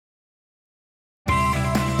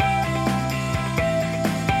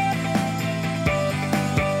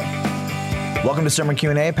Welcome to Sermon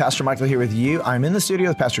Q&A. Pastor Michael here with you. I'm in the studio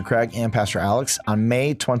with Pastor Craig and Pastor Alex on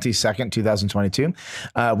May 22nd, 2022.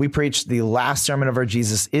 We preached the last sermon of our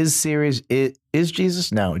Jesus Is series. Is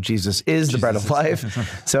Jesus? No, Jesus is the bread of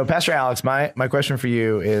life. So Pastor Alex, my question for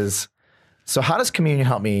you is, so how does communion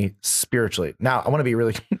help me spiritually? Now, I want to be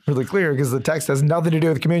really, really clear because the text has nothing to do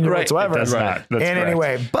with communion whatsoever. It does not. That's correct.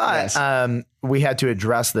 Anyway, but we had to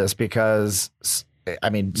address this because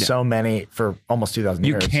so many for almost 2,000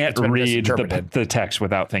 years. You can't read the text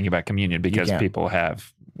without thinking about communion because people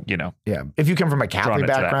have, Yeah. If you come from a Catholic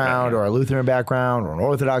background or a Lutheran background or an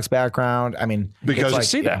Orthodox background,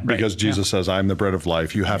 because Jesus says, I'm the bread of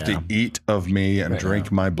life. You have to eat of me and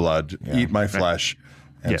drink my blood, eat my flesh.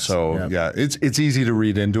 And it's easy to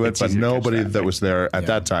read into it, but nobody that was there at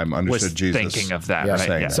that time understood Jesus thinking of that.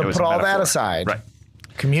 Right? So put all that aside. Right.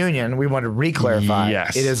 Communion, we want to re-clarify,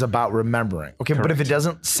 it is about remembering. Okay, correct. But if it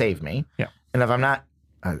doesn't save me, and if I'm not,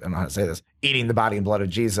 I don't know how to say this, eating the body and blood of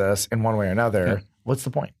Jesus in one way or another, what's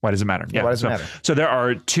the point? Why does it matter? Why does it matter? So there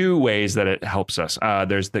are two ways that it helps us.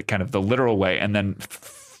 There's the kind of the literal way, and then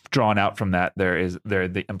drawn out from that, there are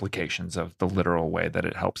the implications of the literal way that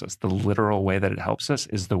it helps us. The literal way that it helps us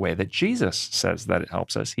is the way that Jesus says that it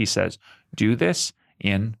helps us. He says, do this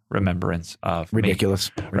in remembrance of ridiculous.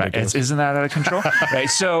 Me. Right? Isn't that out of control? Right.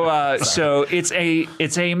 So it's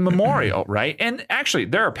a memorial, right? And actually,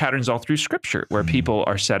 there are patterns all through Scripture where people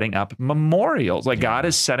are setting up memorials. Like God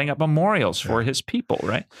is setting up memorials for His people,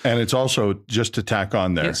 right? And it's also just to tack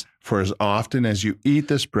on there. Yes. For as often as you eat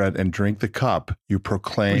this bread and drink the cup, you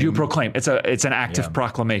proclaim. It's an active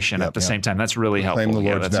proclamation at the same time. That's really helpful. Proclaim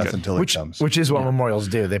the Lord's death until He comes. Which is what memorials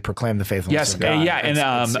do. They proclaim the faithfulness of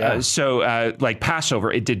God. So like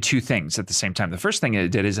Passover, it did two things at the same time. The first thing it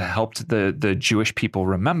did is it helped the Jewish people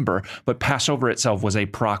remember, but Passover itself was a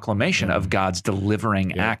proclamation of God's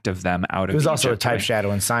delivering act of them out of Egypt. It was also a type,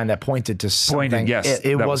 shadow, and sign that pointed to something.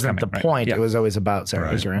 It wasn't the point. It was always about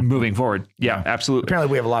moving forward. Yeah, absolutely.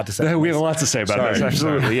 Apparently we have a lot to say. We have a lot to say about this.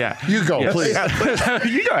 Absolutely, yeah. You go, please.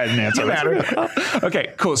 You go ahead and answer this.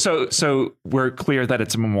 Okay, cool. So we're clear that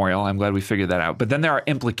it's a memorial. I'm glad we figured that out. But then there are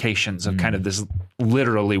implications of kind of this,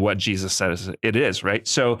 literally what Jesus says it is, right?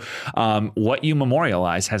 So what you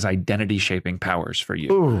memorialize has identity-shaping powers for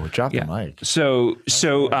you. Ooh, drop the mic. So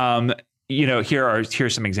here are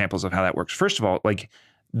some examples of how that works. First of all, like,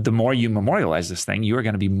 the more you memorialize this thing, you are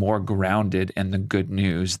going to be more grounded in the good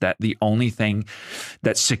news that the only thing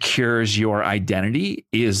that secures your identity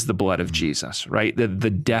is the blood of Jesus, right? The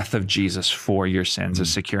death of Jesus for your sins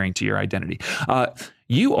is securing to your identity.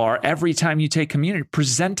 You are, every time you take communion,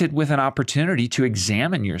 presented with an opportunity to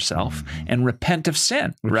examine yourself and repent of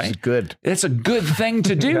sin, right? Which is good. It's a good thing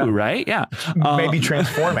to do, right? Yeah. Maybe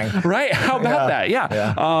transforming. Right. How about that?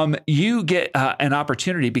 Yeah. You get an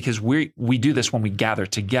opportunity because we do this when we gather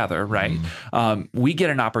together, right? We get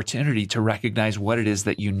an opportunity to recognize what it is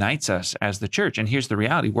that unites us as the church. And here's the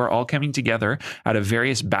reality. We're all coming together out of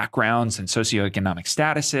various backgrounds and socioeconomic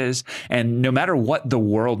statuses. And no matter what the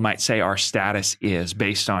world might say our status is,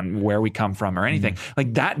 based on where we come from or anything,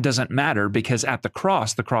 like that doesn't matter, because at the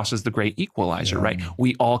cross is the great equalizer, right?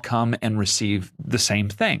 We all come and receive the same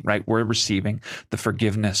thing, right? We're receiving the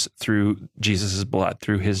forgiveness through Jesus's blood,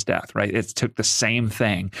 through His death, right? It took the same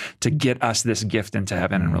thing to get us this gift into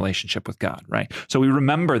heaven and relationship with God, right? So we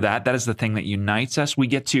remember that is the thing that unites us.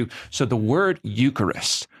 So the word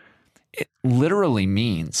Eucharist, it literally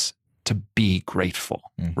means to be grateful,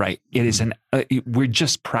 right? It is we're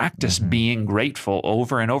just practice being grateful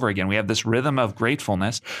over and over again. We have this rhythm of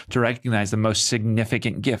gratefulness to recognize the most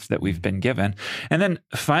significant gift that we've been given. And then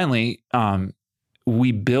finally,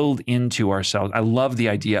 we build into ourselves. I love the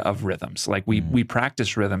idea of rhythms. Like we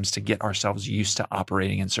practice rhythms to get ourselves used to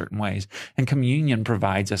operating in certain ways. And communion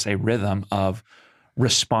provides us a rhythm of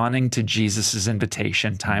responding to Jesus's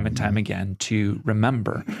invitation time and time again to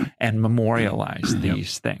remember and memorialize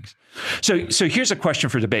these things. So here's a question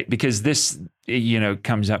for debate, because this,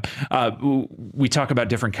 comes up. We talk about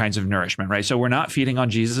different kinds of nourishment, right? So we're not feeding on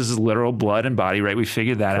Jesus's literal blood and body, right? We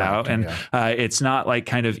figured that out. And it's not like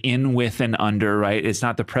kind of in, with, and under, right? It's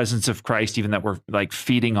not the presence of Christ even that we're like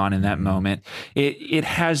feeding on in that moment. It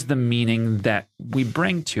has the meaning that we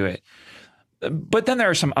bring to it. But then there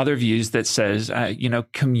are some other views that says,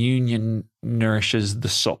 communion nourishes the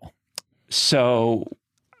soul. So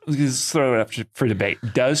let's throw it up for debate.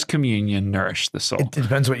 Does communion nourish the soul? It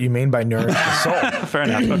depends what you mean by nourish the soul. Fair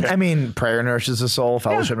enough. Okay. I mean, prayer nourishes the soul.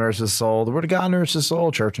 Fellowship nourishes the soul. The Word of God nourishes the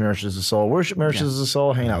soul. Church nourishes the soul. Worship nourishes the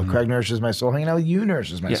soul. Hanging out with Craig nourishes my soul. Hanging out with you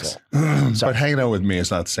nourishes my soul. But hanging out with me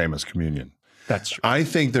is not the same as communion. That's true. I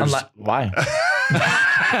think there's... Why?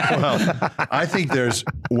 Well, I think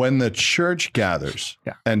when the church gathers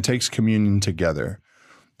and takes communion together,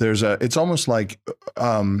 it's almost like,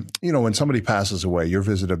 when somebody passes away, you're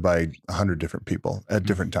visited by 100 different people at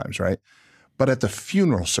different times, right? But at the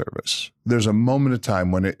funeral service, there's a moment of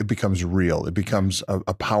time when it becomes real. It becomes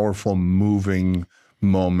a powerful, moving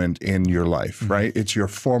moment in your life, right? It's your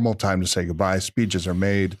formal time to say goodbye. Speeches are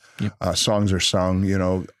made, songs are sung,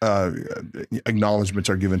 acknowledgments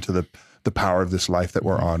are given to the power of this life that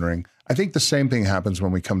we're honoring. I think the same thing happens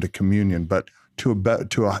when we come to communion, but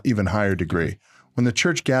to a even higher degree. When the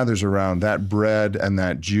church gathers around, that bread and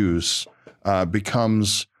that juice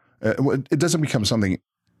becomes, it doesn't become something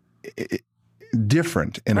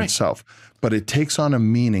different in itself, but it takes on a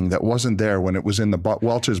meaning that wasn't there when it was in the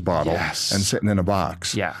Welch's bottle and sitting in a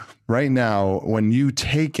box. Yeah. Right now, when you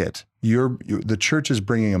take it, the church is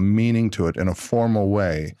bringing a meaning to it in a formal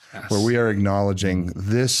way, where we are acknowledging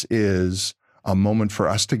this is a moment for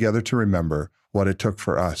us together to remember what it took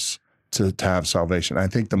for us to have salvation. I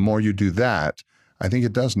think the more you do that, I think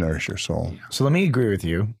it does nourish your soul. So let me agree with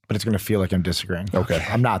you, but it's going to feel like I'm disagreeing. Okay.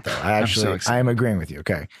 I'm not, though. I am agreeing with you.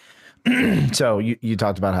 Okay. So you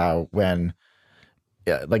talked about how when,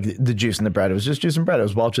 like the juice and the bread, it was just juice and bread. It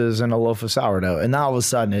was Welch's and a loaf of sourdough. And now all of a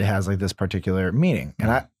sudden it has like this particular meaning.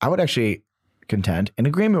 And I would actually contend, in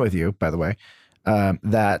agreement with you, by the way,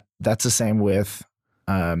 that's the same with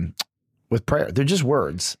prayer. They're just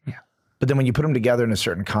words. Yeah. But then when you put them together in a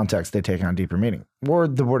certain context, they take on deeper meaning.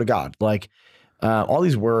 The word of God. Like, all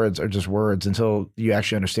these words are just words until you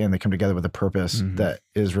actually understand they come together with a purpose that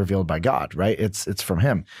is revealed by God, right? It's from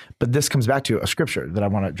him. But this comes back to a scripture that I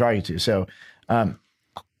want to draw you to. So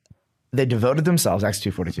they devoted themselves, Acts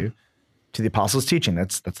 2:42, to the apostles' teaching.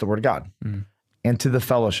 That's the word of God. And to the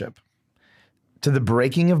fellowship, to the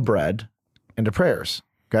breaking of bread, and to prayers,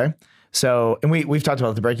 okay? So, and we've talked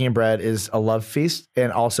about the breaking of bread is a love feast,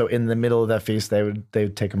 and also in the middle of that feast, they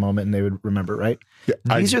would take a moment and they would remember, right? Yeah,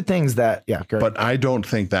 these are things that, but I don't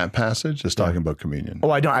think that passage is talking about communion.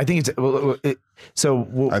 Oh, I don't. I think it's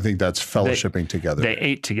I think that's fellowshipping together. They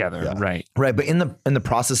ate together, right? Right, but in the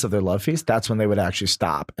process of their love feast, that's when they would actually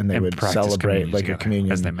stop and they would celebrate like a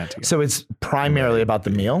communion as they met together. So it's primarily about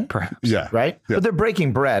the meal, perhaps. Yeah, right. Yeah. But they're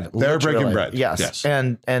breaking bread. They're breaking bread. Yes.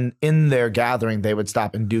 And in their gathering, they would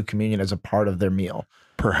stop and do communion as a part of their meal.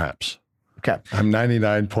 Perhaps. Okay. I'm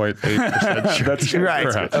 99.8% sure. That's right.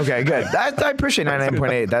 Perhaps. Okay, good. I appreciate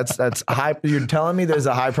 99.8. That's high. You're telling me there's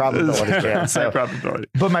a high probability. High probability.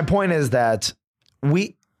 But my point is that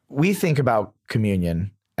we think about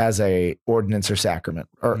communion as a ordinance or sacrament,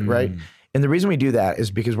 right? And the reason we do that is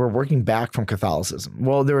because we're working back from Catholicism.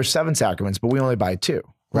 Well, there were 7 sacraments, but we only buy 2,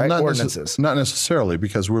 right? Well, Ordinances. Not necessarily,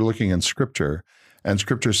 because we're looking in Scripture. And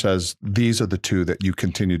Scripture says these are the 2 that you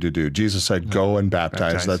continue to do. Jesus said, go and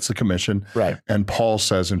baptize. That's the commission. Right. And Paul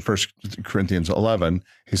says in 1 Corinthians 11,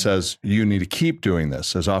 he says, you need to keep doing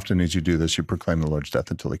this. As often as you do this, you proclaim the Lord's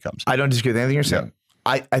death until he comes. I don't disagree with anything you're saying.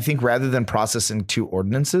 Yeah. I think rather than processing 2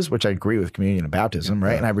 ordinances, which I agree with communion and baptism,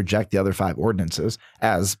 right? And I reject the other 5 ordinances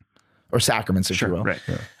or sacraments, if you will. Right.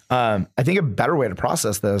 Yeah. I think a better way to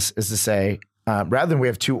process this is to say, rather than we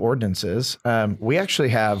have 2 ordinances, we actually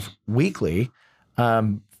have weekly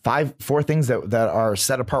 4 things that are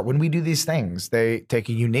set apart. When we do these things, they take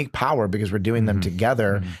a unique power because we're doing them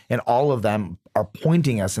together, and all of them are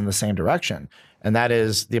pointing us in the same direction. And that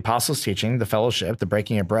is the apostles' teaching, the fellowship, the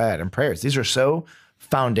breaking of bread, and prayers. These are so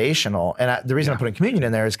foundational. And the reason I'm putting communion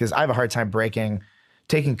in there is because I have a hard time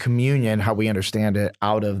taking communion, how we understand it,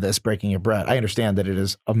 out of this breaking of bread. I understand that it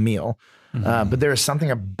is a meal. But there is something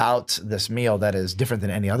about this meal that is different than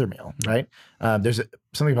any other meal, right? There's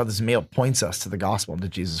something about this meal points us to the gospel, to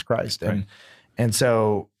Jesus Christ. And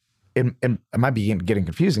so it might be getting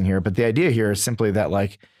confusing here, but the idea here is simply that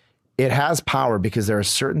like it has power because there are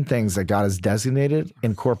certain things that God has designated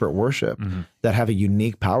in corporate worship that have a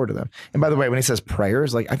unique power to them. And by the way, when he says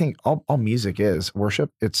prayers, like I think all music is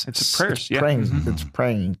worship. It's prayers, praying. It's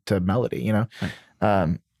praying to melody, you know?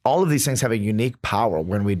 Right. All of these things have a unique power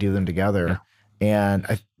when we do them together. Yeah.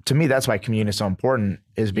 And to me, that's why communion is so important,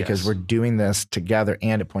 is because we're doing this together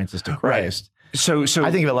and it points us to Christ. Right. So I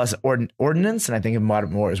think of it less ordinance, and I think of it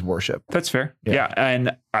more as worship. That's fair. Yeah.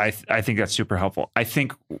 And I think that's super helpful. I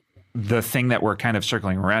think the thing that we're kind of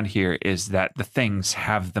circling around here is that the things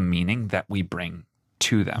have the meaning that we bring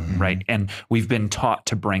to them, right? And we've been taught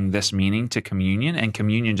to bring this meaning to communion, and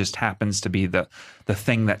communion just happens to be the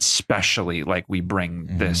thing that specially like we bring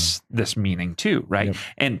this meaning to, right? Yep.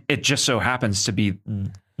 And it just so happens to be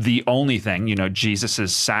the only thing,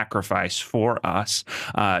 Jesus's sacrifice for us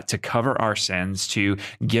to cover our sins, to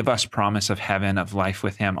give us promise of heaven, of life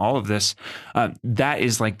with him, all of this, that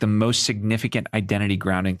is like the most significant identity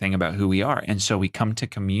grounding thing about who we are. And so we come to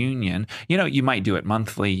communion, you might do it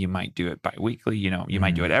monthly, you might do it biweekly, you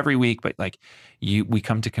might do it every week, but like we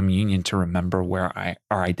come to communion to remember where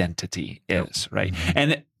our identity is, right?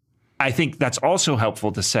 And I think that's also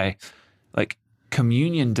helpful to say, like,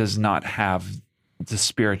 communion does not have the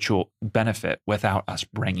spiritual benefit without us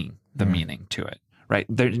bringing the meaning to it, right?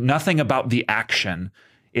 There's nothing about the action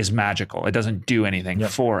is magical. It doesn't do anything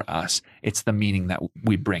for us. It's the meaning that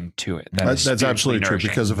we bring to it. That's absolutely true,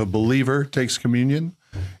 because if a believer takes communion,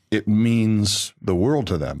 it means the world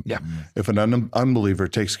to them. Yeah. If an unbeliever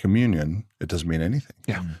takes communion, it doesn't mean anything.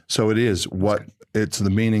 Yeah. So it's the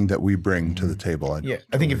meaning that we bring to the table.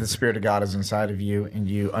 I think if the Spirit of God is inside of you and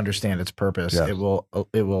you understand its purpose, it will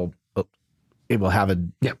have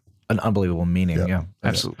an unbelievable meaning. Yeah,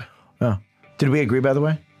 absolutely. Yeah. Did we agree, by the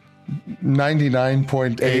way?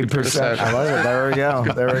 99.8%. I love it. There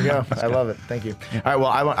we go. I love it. Thank you. All right. Well,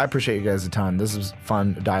 I appreciate you guys a ton. This is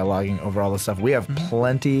fun dialoguing over all this stuff. We have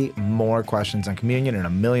plenty more questions on communion and a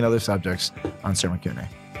million other subjects on Sermon Q&A.